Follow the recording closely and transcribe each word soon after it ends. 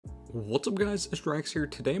What's up guys, Estractz here.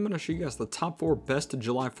 Today I'm going to show you guys the top 4 best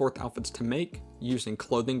July 4th outfits to make using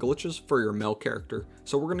clothing glitches for your male character.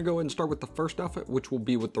 So we're going to go ahead and start with the first outfit, which will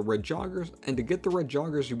be with the red joggers. And to get the red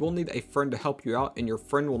joggers, you will need a friend to help you out, and your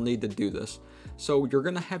friend will need to do this. So you're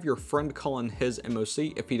going to have your friend call in his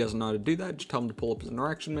MOC. If he doesn't know how to do that, just tell him to pull up his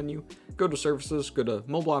interaction menu, go to services, go to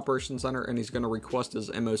mobile operations center, and he's going to request his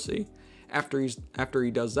MOC. After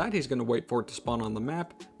he does that, he's going to wait for it to spawn on the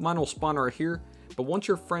map. Mine will spawn right here. But once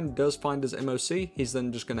your friend does find his MOC, he's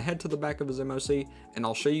then just going to head to the back of his MOC, and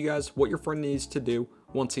I'll show you guys what your friend needs to do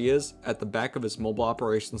once he is at the back of his mobile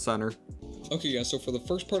operations center. Okay guys, so for the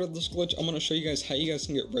first part of this glitch, I'm going to show you guys how you guys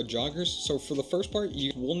can get red joggers. So for the first part,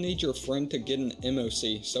 you will need your friend to get an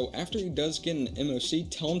MOC. So after he does get an MOC,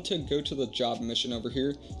 tell him to go to the job mission over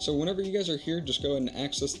here. So whenever you guys are here, just go ahead and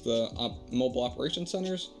access the mobile operation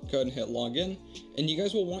centers, go ahead and hit login, and you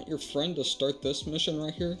guys will want your friend to start this mission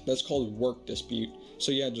right here. That's called work dispute.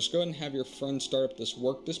 So yeah, just go ahead and have your friend start up this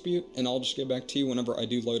work dispute, and I'll just get back to you whenever I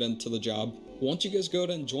do load into the job. Once you guys go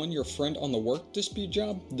ahead and join your friend on the work dispute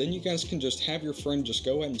job, then you guys can just have your friend just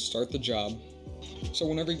go ahead and start the job. So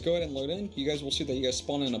whenever you go ahead and load in, you guys will see that you guys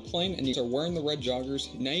spawn in a plane and you are wearing the red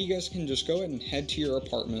joggers. Now you guys can just go ahead and head to your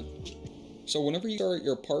apartment. So whenever you start at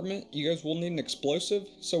your apartment, you guys will need an explosive.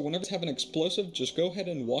 So whenever you have an explosive, just go ahead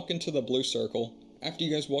and walk into the blue circle. After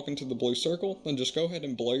you guys walk into the blue circle, then just go ahead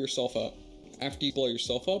and blow yourself up. After you blow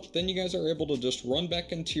yourself up, then you guys are able to just run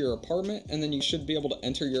back into your apartment, and then you should be able to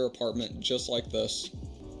enter your apartment just like this.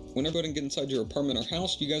 Whenever you go and get inside your apartment or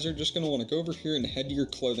house, you guys are just going to want to go over here and head to your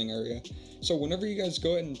clothing area. So whenever you guys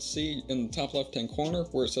go ahead and see in the top left hand corner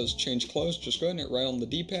where it says change clothes, just go ahead and hit right on the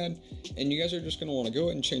D-pad, and you guys are just going to want to go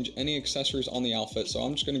ahead and change any accessories on the outfit. So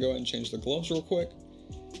I'm just going to go ahead and change the gloves real quick.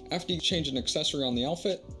 After you change an accessory on the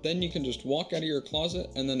outfit, then you can just walk out of your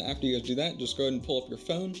closet, and then after you guys do that, just go ahead and pull up your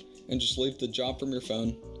phone and just leave the job from your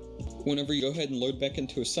phone. Whenever you go ahead and load back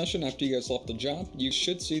into a session after you guys left the job, you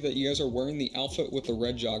should see that you guys are wearing the outfit with the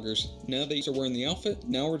red joggers. Now that you are wearing the outfit,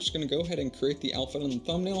 now we're just going to go ahead and create the outfit on the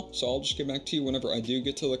thumbnail, so I'll just get back to you whenever I do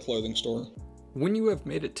get to the clothing store. When you have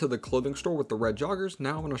made it to the clothing store with the red joggers,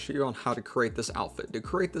 now I'm going to show you on how to create this outfit. To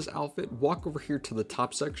create this outfit, walk over here to the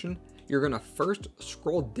top section. You're going to first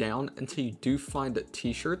scroll down until you do find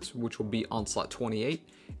t-shirts, which will be on slot 28.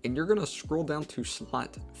 And you're going to scroll down to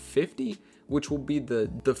slot 50, which will be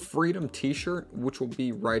the Freedom t-shirt, which will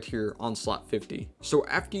be right here on slot 50. So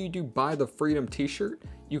after you do buy the Freedom t-shirt,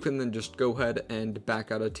 you can then just go ahead and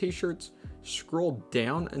back out of t-shirts, scroll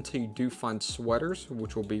down until you do find sweaters,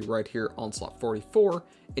 which will be right here on slot 44,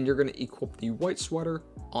 and you're going to equip the white sweater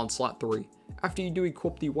on slot 3. After you do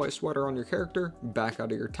equip the white sweater on your character, back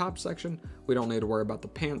out of your top section. We don't need to worry about the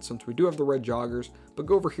pants since we do have the red joggers, but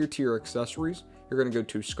go over here to your accessories. You're going to go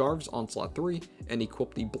to scarves on slot 3 and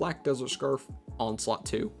equip the black desert scarf on slot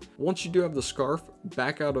 2. Once you do have the scarf,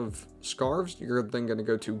 back out of scarves, you're then going to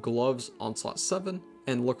go to gloves on slot 7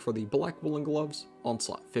 and look for the black woolen gloves on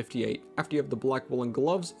slot 58. After you have the black woolen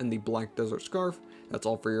gloves and the black desert scarf, that's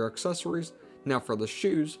all for your accessories. Now for the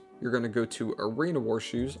shoes, you're going to go to Arena War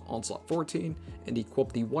shoes on slot 14 and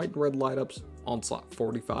equip the white and red light ups on slot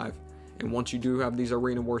 45. And once you do have these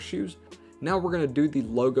Arena War shoes, now we're going to do the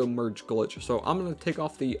logo merge glitch. So I'm going to take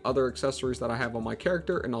off the other accessories that I have on my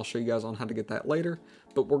character, and I'll show you guys on how to get that later.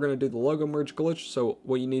 But we're going to do the logo merge glitch. So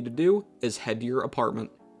what you need to do is head to your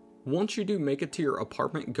apartment. Once you do make it to your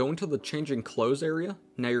apartment, go into the changing clothes area.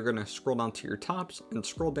 Now you're going to scroll down to your tops and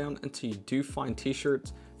scroll down until you do find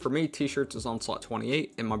t-shirts. For me, t-shirts is on slot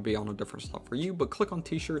 28. It might be on a different slot for you, but click on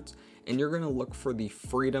t-shirts and you're going to look for the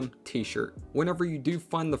Freedom t-shirt. Whenever you do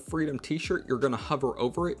find the Freedom t-shirt, you're going to hover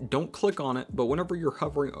over it. Don't click on it, but whenever you're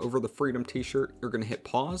hovering over the Freedom t-shirt, you're going to hit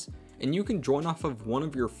pause, and you can join off of one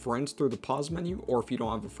of your friends through the pause menu, or if you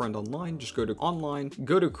don't have a friend online, just go to online,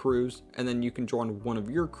 go to crews, and then you can join one of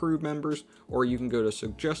your crew members, or you can go to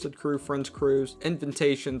suggested crew, friends crews,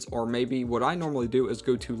 invitations, or maybe what I normally do is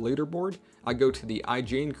go to leaderboard. I go to the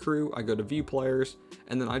IGN crew, I go to view players,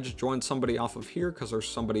 and then I just join somebody off of here because there's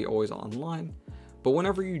somebody always online. But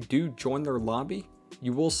whenever you do join their lobby,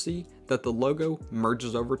 you will see that the logo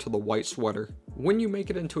merges over to the white sweater. When you make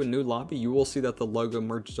it into a new lobby, you will see that the logo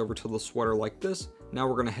merges over to the sweater like this. Now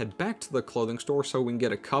we're going to head back to the clothing store so we can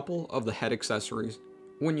get a couple of the head accessories.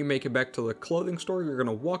 When you make it back to the clothing store, you're going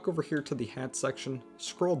to walk over here to the hat section,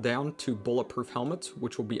 scroll down to bulletproof helmets,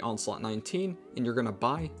 which will be on slot 19, and you're going to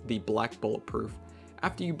buy the black bulletproof.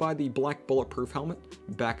 After you buy the black bulletproof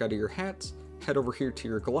helmet, back out of your hats, head over here to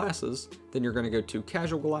your glasses, then you're going to go to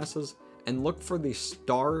casual glasses and look for the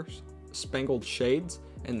Star Spangled Shades,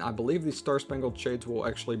 and I believe the Star Spangled Shades will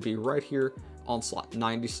actually be right here on slot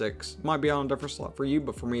 96. Might be on a different slot for you,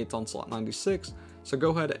 but for me it's on slot 96. So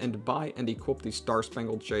go ahead and buy and equip the Star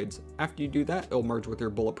Spangled Shades. After you do that, it'll merge with your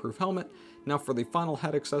bulletproof helmet. Now for the final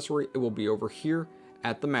head accessory, it will be over here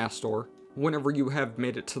at the mask store. Whenever you have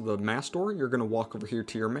made it to the mask store, you're going to walk over here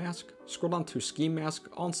to your mask, scroll down to Ski Mask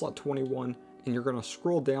on slot 21, and you're going to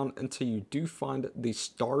scroll down until you do find the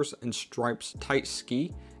Stars and Stripes tight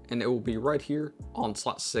ski, and it will be right here on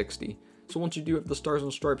slot 60. So once you do have the Stars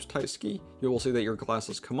and Stripes tight ski, you will see that your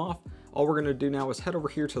glasses come off. All we're going to do now is head over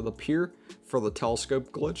here to the pier for the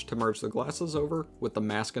telescope glitch to merge the glasses over with the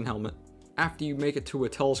mask and helmet. After you make it to a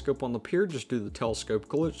telescope on the pier, just do the telescope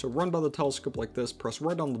glitch. So run by the telescope like this, press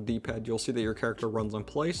right on the D-pad, you'll see that your character runs in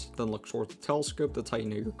place, then look towards the telescope, that's how you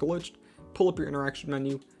know you're glitched. Pull up your interaction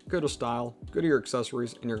menu, go to style, go to your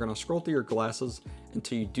accessories, and you're going to scroll through your glasses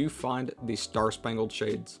until you do find the Star Spangled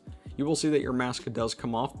Shades. You will see that your mask does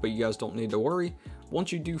come off, but you guys don't need to worry.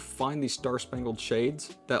 Once you do find the Star Spangled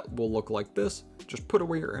Shades, that will look like this. Just put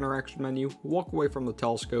away your interaction menu, walk away from the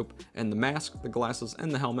telescope, and the mask, the glasses, and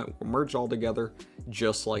the helmet will merge all together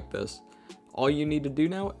just like this. All you need to do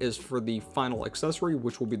now is for the final accessory,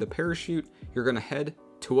 which will be the parachute, you're going to head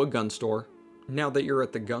to a gun store. Now that you're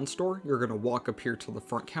at the gun store, you're going to walk up here to the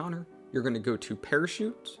front counter, you're going to go to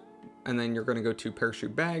parachutes, and then you're going to go to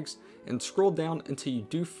parachute bags, and scroll down until you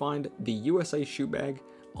do find the USA shoe bag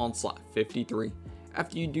on slot 53.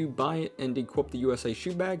 After you do buy it and equip the USA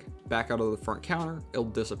shoe bag, back out of the front counter, it'll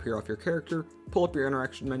disappear off your character, pull up your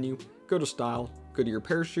interaction menu, go to style, go to your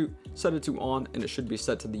parachute, set it to on, and it should be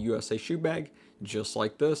set to the USA shoe bag, just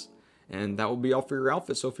like this. And that will be all for your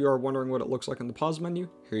outfit. So if you are wondering what it looks like in the pause menu,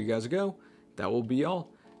 here you guys go. That will be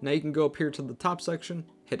all. Now you can go up here to the top section,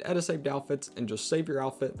 hit edit saved outfits, and just save your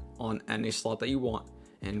outfit on any slot that you want.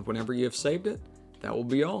 And whenever you have saved it, that will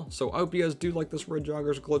be all. So I hope you guys do like this Red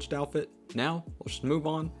Joggers glitched outfit. Now let's move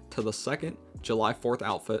on to the second July 4th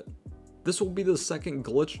outfit. This will be the second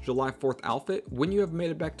glitched July 4th outfit. When you have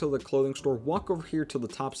made it back to the clothing store, walk over here to the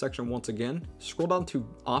top section once again, scroll down to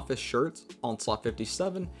office shirts on slot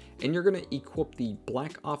 57, and you're going to equip the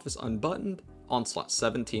black office unbuttoned on slot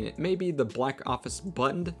 17. It may be the black office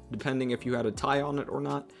buttoned, depending if you had a tie on it or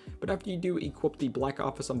not, but after you do equip the black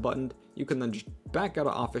office unbuttoned, you can then just back out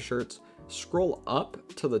of office shirts, scroll up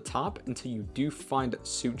to the top until you do find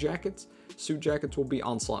suit jackets. Suit jackets will be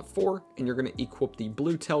on slot 4, and you're going to equip the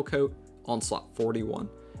blue tailcoat on slot 41.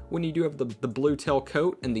 When you do have the blue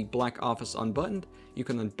tailcoat and the black office unbuttoned, you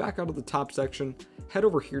can then back out of the top section, head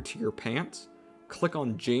over here to your pants, click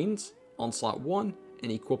on jeans on slot 1,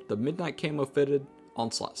 and equip the midnight camo fitted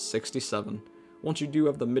on slot 67. Once you do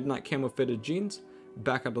have the midnight camo fitted jeans,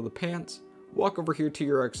 back out of the pants, walk over here to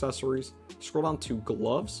your accessories, scroll down to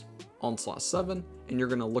gloves on slot 7, and you're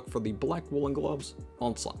going to look for the black woolen gloves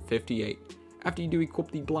on slot 58. After you do equip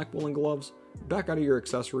the black woolen gloves, back out of your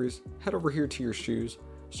accessories, head over here to your shoes,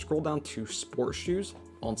 scroll down to sports shoes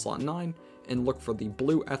on slot 9, and look for the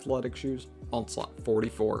blue athletic shoes on slot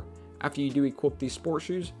 44. After you do equip these sports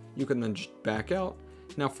shoes, you can then just back out.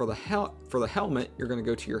 Now for the helmet, you're going to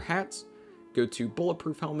go to your hats, go to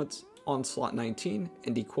bulletproof helmets on slot 19,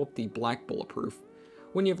 and equip the black bulletproof.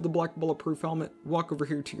 When you have the black bulletproof helmet, walk over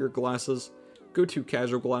here to your glasses, go to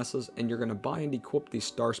casual glasses, and you're going to buy and equip the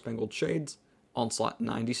Star Spangled Shades on slot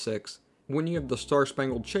 96. When you have the Star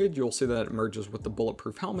Spangled Shades, you'll see that it merges with the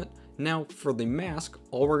bulletproof helmet. Now for the mask,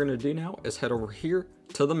 all we're going to do now is head over here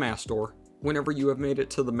to the mask store. Whenever you have made it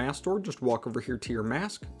to the mask store, just walk over here to your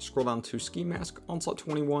mask, scroll down to ski mask on slot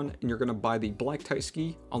 21, and you're going to buy the black tight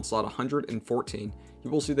ski on slot 114. You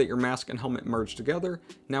will see that your mask and helmet merge together.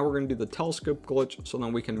 Now we're going to do the telescope glitch so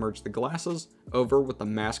then we can merge the glasses over with the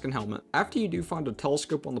mask and helmet. After you do find a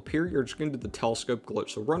telescope on the pier, you're just going to do the telescope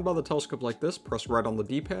glitch. So run by the telescope like this, press right on the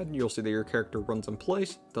D-pad, and you'll see that your character runs in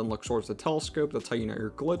place, then look towards the telescope, that's how you know you're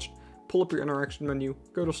glitched. Pull up your interaction menu,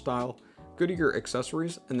 go to style, go to your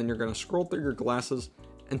accessories, and then you're going to scroll through your glasses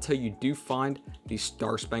until you do find the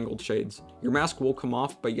Star Spangled Shades. Your mask will come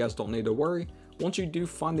off, but you guys don't need to worry. Once you do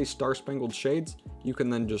find these Star Spangled Shades, you can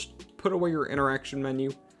then just put away your interaction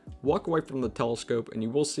menu, walk away from the telescope, and you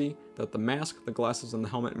will see that the mask, the glasses, and the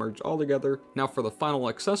helmet merge all together. Now for the final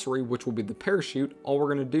accessory, which will be the parachute, all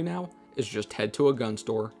we're going to do now is just head to a gun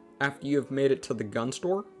store. After you have made it to the gun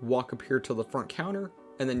store, walk up here to the front counter,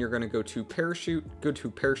 and then you're going to go to parachute, go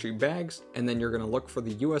to parachute bags, and then you're going to look for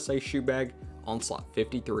the USA shoe bag on slot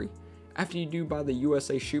 53. After you do buy the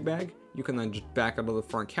USA shoe bag, you can then just back out of the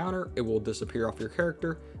front counter, it will disappear off your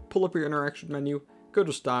character, pull up your interaction menu, go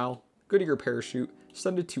to style, go to your parachute,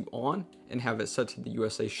 set it to on, and have it set to the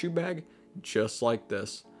USA shoe bag, just like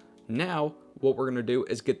this. Now, what we're going to do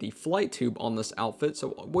is get the flight tube on this outfit. So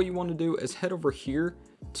what you want to do is head over here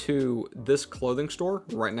to this clothing store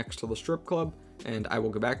right next to the strip club, and I will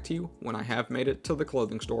get back to you when I have made it to the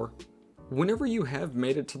clothing store. Whenever you have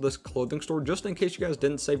made it to this clothing store, just in case you guys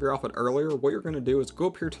didn't save your outfit earlier, what you're going to do is go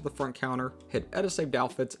up here to the front counter, hit edit saved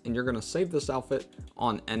outfits, and you're going to save this outfit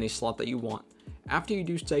on any slot that you want. After you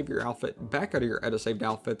do save your outfit, back out of your edit saved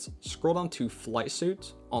outfits, scroll down to flight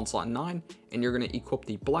suits on slot 9, and you're going to equip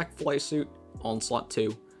the black flight suit on slot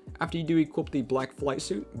 2. After you do equip the black flight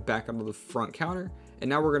suit, back out of the front counter, and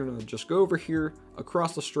now we're going to just go over here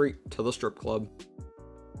across the street to the strip club.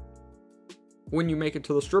 When you make it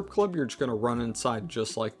to the strip club, you're just going to run inside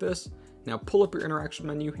just like this. Now pull up your interaction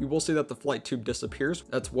menu. You will see that the flight tube disappears.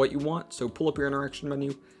 That's what you want. So pull up your interaction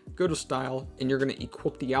menu, go to style, and you're going to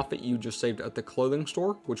equip the outfit you just saved at the clothing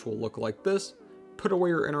store, which will look like this. Put away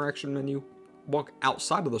your interaction menu, walk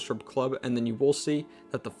outside of the strip club, and then you will see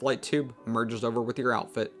that the flight tube merges over with your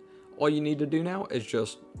outfit. All you need to do now is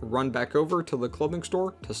just run back over to the clothing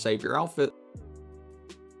store to save your outfit.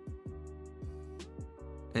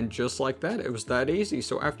 And just like that, it was that easy.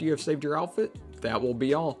 So after you have saved your outfit, that will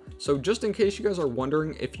be all. So just in case you guys are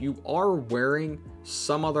wondering, if you are wearing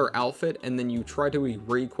some other outfit and then you try to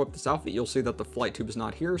re-equip this outfit, you'll see that the flight tube is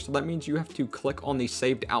not here. So that means you have to click on the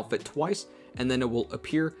saved outfit twice, and then it will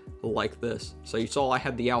appear like this. So you saw I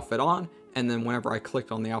had the outfit on, and then whenever I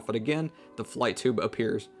clicked on the outfit again, the flight tube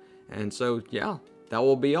appears. And so yeah, that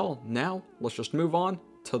will be all. Now let's just move on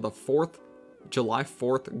to the July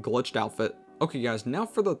 4th glitched outfit. Okay guys, now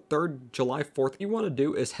for the third July 4th, what you want to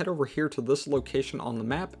do is head over here to this location on the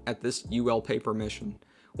map at this UL paper mission.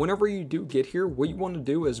 Whenever you do get here, what you want to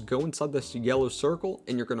do is go inside this yellow circle,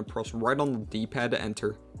 and you're going to press right on the D-pad to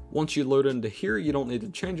enter. Once you load into here, you don't need to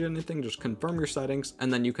change anything, just confirm your settings,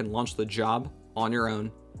 and then you can launch the job on your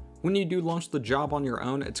own. When you do launch the job on your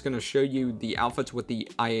own, it's going to show you the outfits with the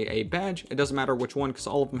IAA badge. It doesn't matter which one because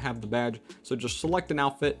all of them have the badge, so just select an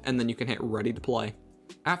outfit and then you can hit ready to play.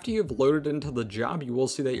 After you've loaded into the job, you will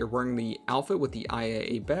see that you're wearing the outfit with the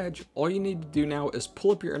IAA badge. All you need to do now is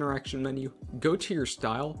pull up your interaction menu, go to your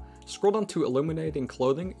style, scroll down to illuminating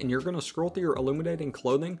clothing, and you're going to scroll through your illuminating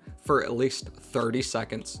clothing for at least 30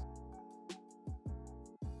 seconds.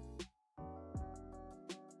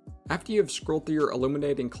 After you have scrolled through your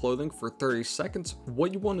illuminating clothing for 30 seconds,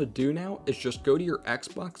 what you want to do now is just go to your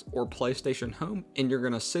Xbox or PlayStation home, and you're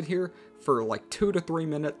going to sit here for like 2 to 3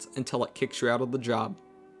 minutes until it kicks you out of the job.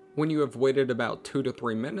 When you have waited about 2 to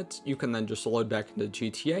 3 minutes, you can then just load back into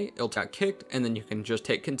GTA, it'll get kicked, and then you can just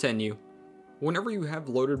hit continue. Whenever you have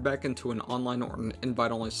loaded back into an online or an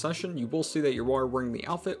invite-only session, you will see that you are wearing the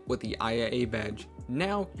outfit with the IAA badge.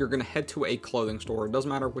 Now, you're going to head to a clothing store. It doesn't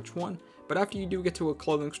matter which one, but after you do get to a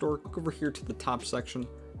clothing store, look over here to the top section,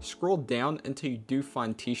 scroll down until you do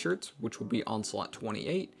find t-shirts, which will be on slot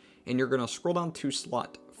 28, and you're going to scroll down to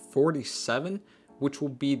slot 47, which will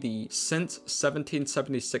be the Since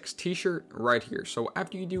 1776 t-shirt right here. So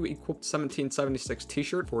after you do equip 1776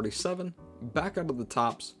 t-shirt 47, back out of the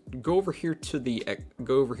tops, go over here to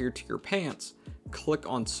your pants, click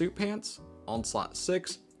on suit pants on slot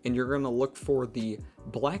 6, and you're going to look for the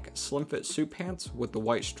black slim fit suit pants with the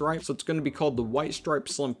white stripe. So it's going to be called the white stripe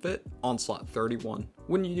slim fit on slot 31.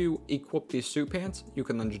 When you do equip these suit pants, you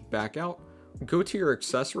can then just back out, go to your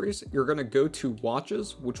accessories. You're going to go to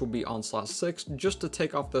watches, which will be on slot 6, just to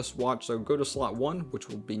take off this watch. So go to slot 1, which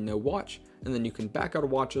will be no watch, and then you can back out of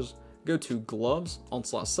watches, go to gloves on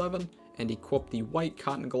slot 7, and equip the white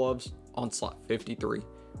cotton gloves on slot 53.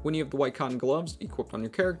 When you have the white cotton gloves equipped on your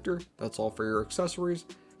character, that's all for your accessories.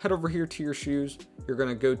 Head over here to your shoes. You're going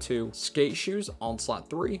to go to skate shoes on slot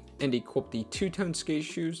 3 and equip the two-tone skate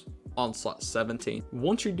shoes on slot 17.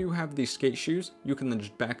 Once you do have these skate shoes, you can then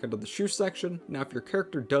just back out of the shoe section. Now, if your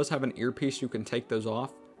character does have an earpiece, you can take those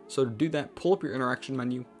off. So to do that, pull up your interaction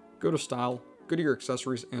menu, go to style, go to your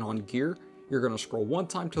accessories, and on gear, you're going to scroll one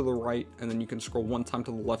time to the right, and then you can scroll one time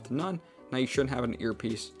to the left to none. Now you shouldn't have an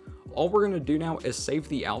earpiece. All we're going to do now is save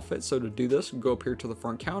the outfit. So to do this, go up here to the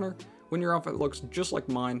front counter. When your outfit looks just like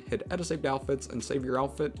mine, hit edit saved outfits and save your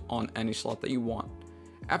outfit on any slot that you want.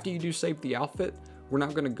 After you do save the outfit, we're now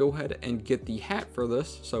going to go ahead and get the hat for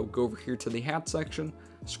this. So go over here to the hat section,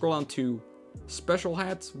 scroll down to special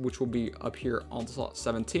hats, which will be up here on slot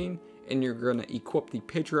 17, and you're going to equip the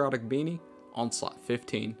patriotic beanie on slot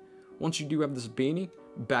 15. Once you do have this beanie,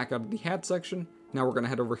 back out of the hat section. Now we're going to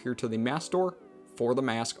head over here to the mask store for the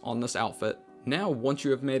mask on this outfit. Now, once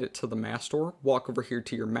you have made it to the mask store, walk over here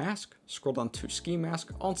to your mask, scroll down to ski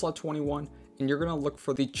mask on slot 21, and you're going to look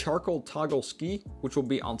for the charcoal toggle ski, which will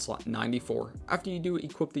be on slot 94. After you do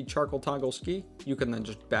equip the charcoal toggle ski, you can then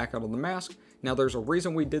just back out of the mask. Now there's a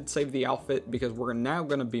reason we did save the outfit, because we're now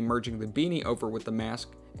going to be merging the beanie over with the mask.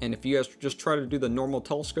 And if you guys just try to do the normal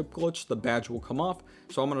telescope glitch, the badge will come off.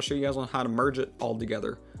 So I'm going to show you guys on how to merge it all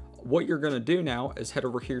together. What you're going to do now is head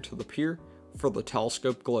over here to the pier for the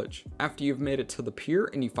telescope glitch. After you've made it to the pier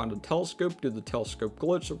and you find a telescope, do the telescope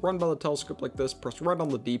glitch, run by the telescope like this, press right on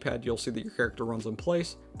the D-pad, you'll see that your character runs in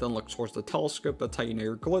place, then look towards the telescope, that's how you know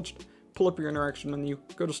you're glitched. Pull up your interaction menu,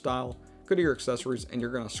 go to style, go to your accessories, and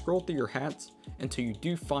you're going to scroll through your hats until you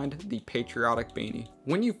do find the patriotic beanie.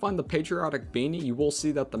 When you find the patriotic beanie, you will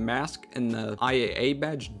see that the mask and the IAA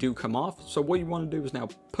badge do come off. So what you want to do is now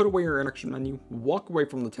put away your interaction menu, walk away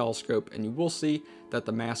from the telescope, and you will see that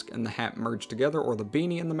the mask and the hat merge together, or the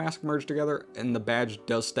beanie and the mask merge together, and the badge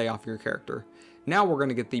does stay off your character. Now we're going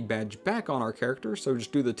to get the badge back on our character, so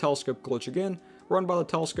just do the telescope glitch again, run by the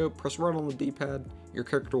telescope, press right on the D-pad, your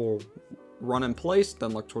character will run in place,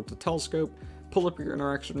 then look towards the telescope, pull up your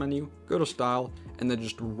interaction menu, go to style, and then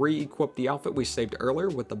just re-equip the outfit we saved earlier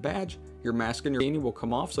with the badge. Your mask and your beanie will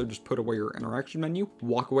come off, so just put away your interaction menu,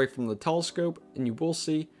 walk away from the telescope, and you will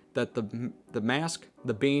see that the mask,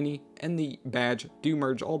 the beanie, and the badge do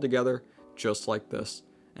merge all together just like this.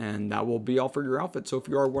 And that will be all for your outfit. So if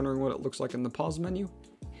you are wondering what it looks like in the pause menu,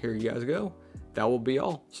 here you guys go. That will be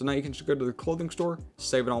all. So now you can just go to the clothing store,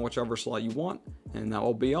 save it on whichever slot you want, and that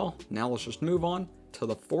will be all. Now let's just move on to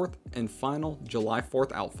the fourth and final July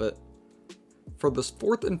 4th outfit. For this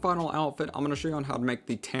fourth and final outfit, I'm going to show you on how to make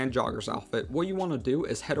the tan joggers outfit. What you want to do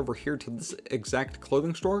is head over here to this exact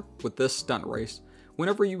clothing store with this stunt race.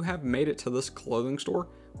 Whenever you have made it to this clothing store,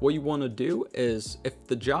 what you want to do is, if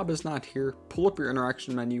the job is not here, pull up your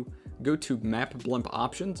interaction menu, go to map blimp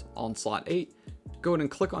options on slot 8, go ahead and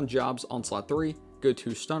click on jobs on slot 3, go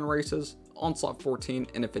to stun races on slot 14,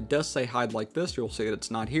 and if it does say hide like this, you'll see that it's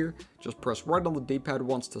not here. Just press right on the D-pad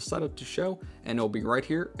once to set it to show, and it'll be right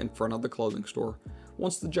here in front of the clothing store.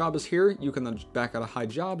 Once the job is here, you can then just back out of hide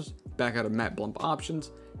jobs, back out of map blimp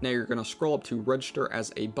options. Now you're going to scroll up to register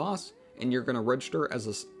as a boss, and you're going to register as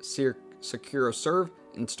a secure serve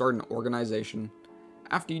and start an organization.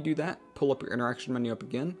 After you do that, pull up your interaction menu up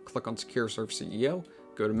again, click on secure serve CEO,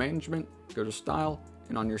 go to management, go to style,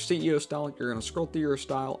 and on your CEO style, you're going to scroll through your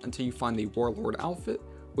style until you find the warlord outfit,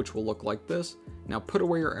 which will look like this. Now put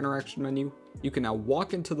away your interaction menu. You can now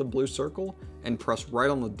walk into the blue circle and press right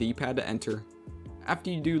on the D-pad to enter.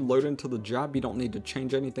 After you do load into the job, you don't need to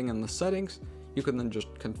change anything in the settings. You can then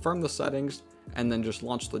just confirm the settings and then just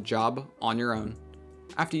launch the job on your own.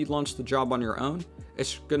 After you launch the job on your own,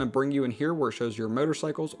 it's going to bring you in here where it shows your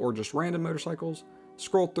motorcycles or just random motorcycles.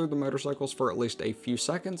 Scroll through the motorcycles for at least a few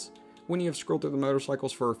seconds. When you have scrolled through the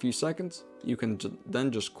motorcycles for a few seconds, you can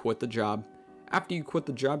then just quit the job. After you quit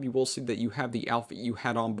the job, you will see that you have the outfit you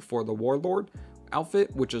had on before the warlord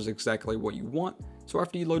outfit, which is exactly what you want. So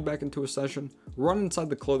after you load back into a session, run inside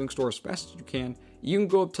the clothing store as fast as you can. You can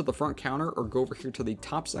go up to the front counter or go over here to the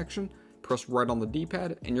top section, press right on the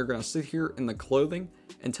D-pad, and you're going to sit here in the clothing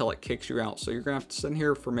until it kicks you out. So you're going to have to sit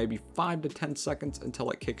here for maybe 5 to 10 seconds until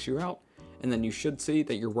it kicks you out. And then you should see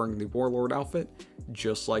that you're wearing the warlord outfit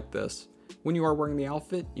just like this. When you are wearing the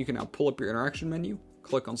outfit, you can now pull up your interaction menu,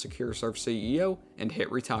 click on secure serve CEO, and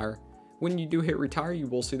hit retire. When you do hit retire, you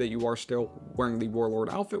will see that you are still wearing the warlord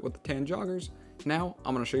outfit with the tan joggers. Now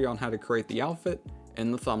I'm going to show you on how to create the outfit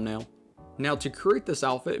in the thumbnail. Now to create this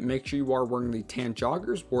outfit, make sure you are wearing the tan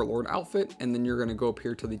joggers warlord outfit, and then you're going to go up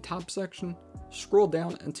here to the top section, scroll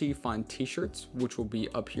down until you find t-shirts, which will be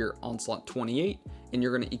up here on slot 28, and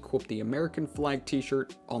you're going to equip the American flag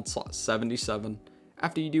t-shirt on slot 77.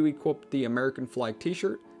 After you do equip the American flag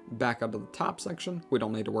t-shirt, back out of the top section. We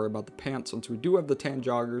don't need to worry about the pants since we do have the tan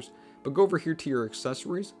joggers, but go over here to your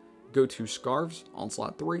accessories, go to scarves on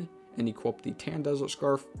slot 3, and equip the tan desert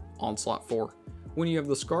scarf on slot 4. When you have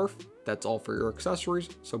the scarf, that's all for your accessories,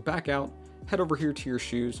 so back out, head over here to your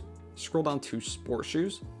shoes, scroll down to sport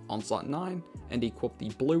shoes on slot 9, and equip the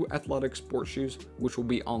blue athletic sport shoes, which will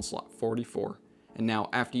be on slot 44. And now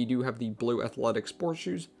after you do have the blue athletic sport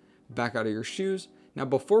shoes, back out of your shoes. Now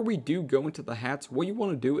before we do go into the hats, what you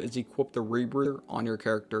want to do is equip the rebreather on your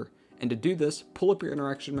character. And to do this, pull up your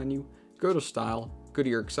interaction menu, go to style, go to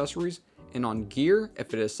your accessories, and on gear,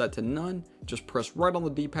 if it is set to none, just press right on the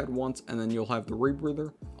D-pad once and then you'll have the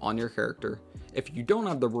rebreather on your character. If you don't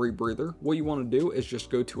have the rebreather, what you want to do is just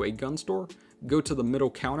go to a gun store, go to the middle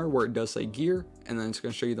counter where it does say gear, and then it's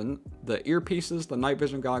going to show you the earpieces, the night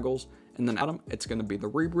vision goggles, and then Adam, it's going to be the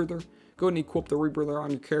rebreather. Go ahead and equip the rebreather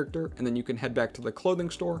on your character, and then you can head back to the clothing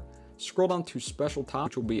store, scroll down to special top,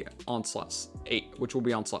 which will be on slot 8, which will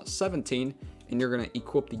be on slot 17, and you're going to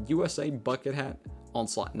equip the USA bucket hat on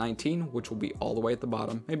slot 19, which will be all the way at the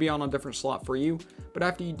bottom, maybe on a different slot for you. But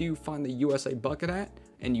after you do find the USA bucket hat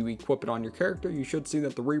and you equip it on your character, you should see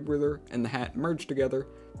that the rebreather and the hat merge together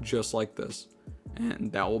just like this.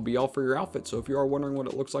 And that will be all for your outfit. So if you are wondering what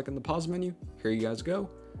it looks like in the pause menu, here you guys go.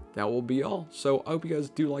 That will be all. So I hope you guys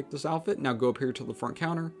do like this outfit. Now go up here to the front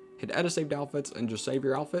counter, hit edit saved outfits, and just save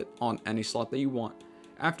your outfit on any slot that you want.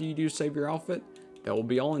 After you do save your outfit, that will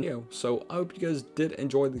be all in you. So I hope you guys did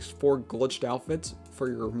enjoy these 4 glitched outfits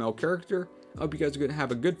for your male character. I hope you guys are going to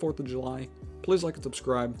have a good 4th of July. Please like and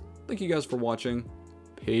subscribe. Thank you guys for watching.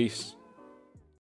 Peace.